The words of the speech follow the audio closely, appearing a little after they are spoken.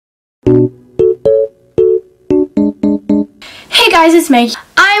guys, it's Meg.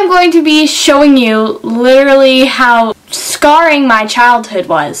 I'm going to be showing you literally how scarring my childhood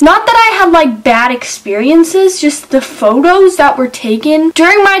was. Not that I had like bad experiences, just the photos that were taken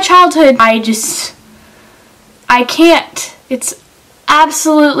during my childhood, I can't. It's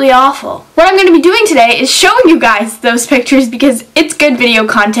absolutely awful. What I'm going to be doing today is showing you guys those pictures because it's good video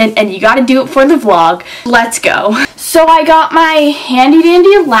content and you gotta do it for the vlog. Let's go. So I got my handy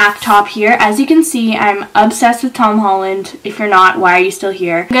dandy laptop here. As you can see, I'm obsessed with Tom Holland. If you're not, why are you still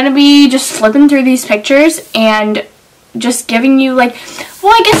here? I'm gonna be just flipping through these pictures and just giving you like,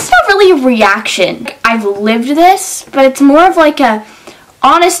 well, I guess it's not really a reaction. I've lived this, but it's more of like a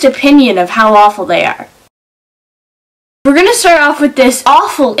honest opinion of how awful they are. We're gonna start off with this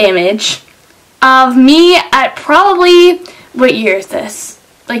awful image of me at probably, what year is this?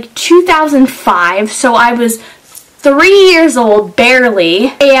 Like 2005, so I was 3 years old, barely,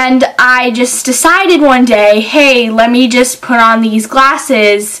 and I just decided one day, hey, let me just put on these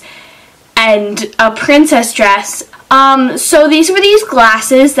glasses and a princess dress. So these were these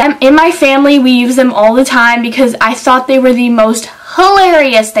glasses. In my family, we use them all the time because I thought they were the most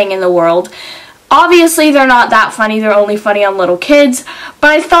hilarious thing in the world. Obviously, they're not that funny. They're only funny on little kids.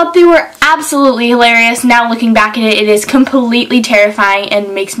 But I thought they were absolutely hilarious. Now looking back at it, it is completely terrifying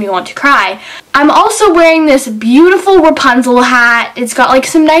and makes me want to cry. I'm also wearing this beautiful Rapunzel hat. It's got like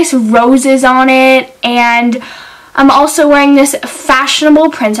some nice roses on it. And I'm also wearing this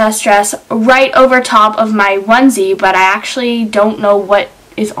fashionable princess dress right over top of my onesie. But I actually don't know what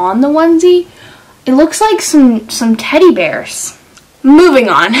is on the onesie. It looks like some teddy bears. Moving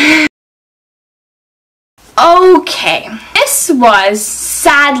on. Okay, this was,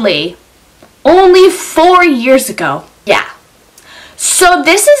 sadly, only 4 years ago. Yeah. So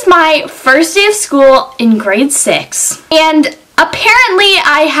this is my first day of school in grade 6. And apparently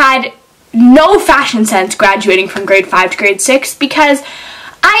I had no fashion sense graduating from grade 5 to grade 6 because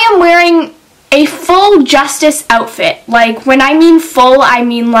I am wearing a full Justice outfit. Like, when I mean full, I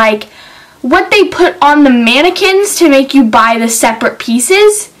mean like what they put on the mannequins to make you buy the separate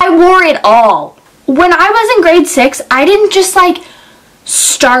pieces. I wore it all. When I was in grade 6, I didn't just like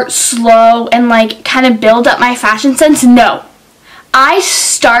start slow and like kind of build up my fashion sense. No. I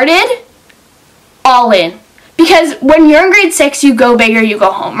started all in. Because when you're in grade 6, you go big or you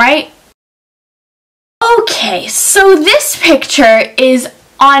go home, right? Okay, so this picture is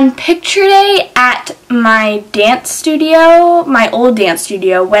on picture day at my dance studio, my old dance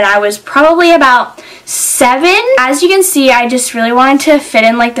studio, when I was probably about 7. As you can see, I just really wanted to fit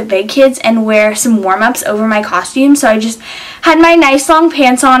in like the big kids and wear some warm-ups over my costume, so I just had my nice long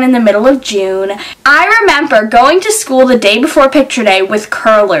pants on in the middle of June. I remember going to school the day before picture day with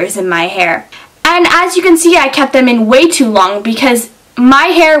curlers in my hair. And as you can see, I kept them in way too long because my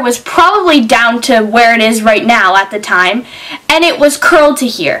hair was probably down to where it is right now at the time, and it was curled to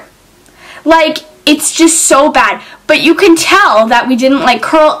here. Like, it's just so bad. But you can tell that we didn't like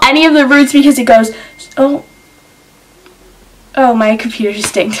curl any of the roots because it goes, oh, my computer just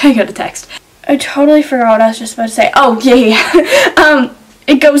stinked. I got a text. I totally forgot what I was just about to say. Oh, yeah.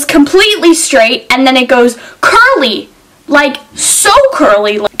 It goes completely straight, and then it goes curly. Like, so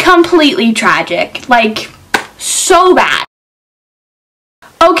curly. Like, completely tragic. Like, so bad.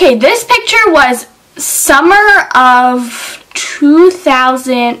 Okay, this picture was summer of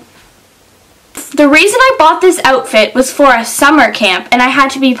 2000. The reason I bought this outfit was for a summer camp, and I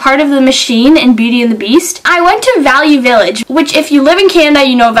had to be part of the machine in Beauty and the Beast. I went to Value Village, which if you live in Canada,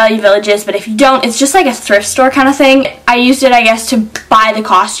 you know what Value Village is, but if you don't, it's just like a thrift store kind of thing. I used it, I guess, to buy the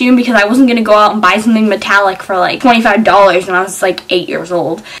costume because I wasn't going to go out and buy something metallic for like $25 when I was like 8 years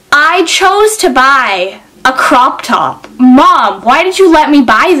old. I chose to buy a crop top. Mom, why did you let me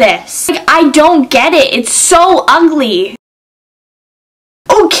buy this? Like, I don't get it. It's so ugly.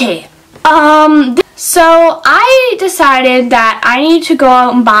 Okay. So I decided that I need to go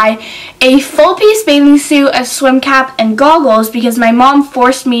out and buy a full-piece bathing suit, a swim cap, and goggles because my mom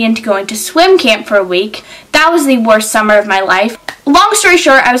forced me into going to swim camp for a week. That was the worst summer of my life. Long story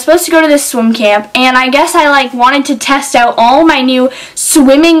short, I was supposed to go to this swim camp, and I guess I like wanted to test out all my new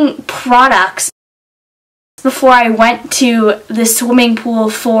swimming products before I went to the swimming pool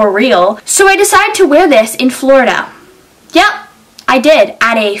for real. So I decided to wear this in Florida. Yep, I did.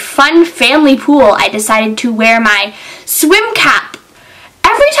 At a fun family pool, I decided to wear my swim cap.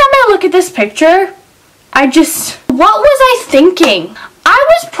 Every time I look at this picture, what was I thinking? I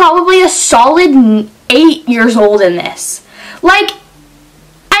was probably a solid 8 years old in this. Like,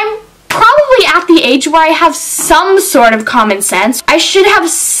 I'm probably at the age where I have some sort of common sense. I should have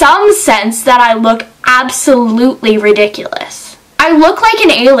some sense that I look absolutely ridiculous. I look like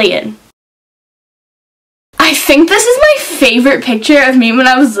an alien. I think this is my favorite picture of me when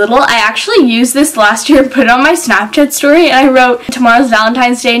I was little. I actually used this last year and put it on my Snapchat story, and I wrote, "Tomorrow's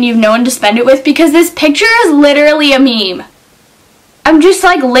Valentine's Day and you have no one to spend it with," because this picture is literally a meme. I'm just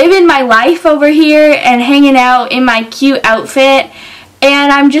like living my life over here and hanging out in my cute outfit,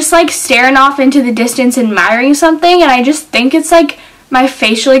 and I'm just like staring off into the distance admiring something, and I just think it's like my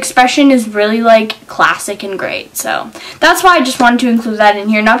facial expression is really like classic and great. So that's why I just wanted to include that in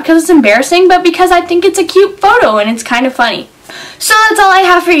here, not because it's embarrassing, but because I think it's a cute photo and it's kind of funny. So that's all I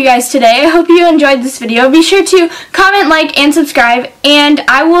have for you guys today. I hope you enjoyed this video. Be sure to comment, like, and subscribe, and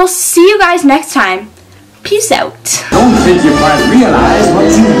I will see you guys next time. Peace out. Don't think you quite realize what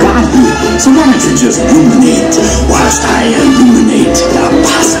you've got here, so why don't you just ruminate whilst I illuminate the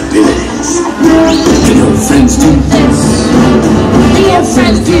possibilities. Do your friends do this? Do your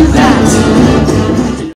friends do that?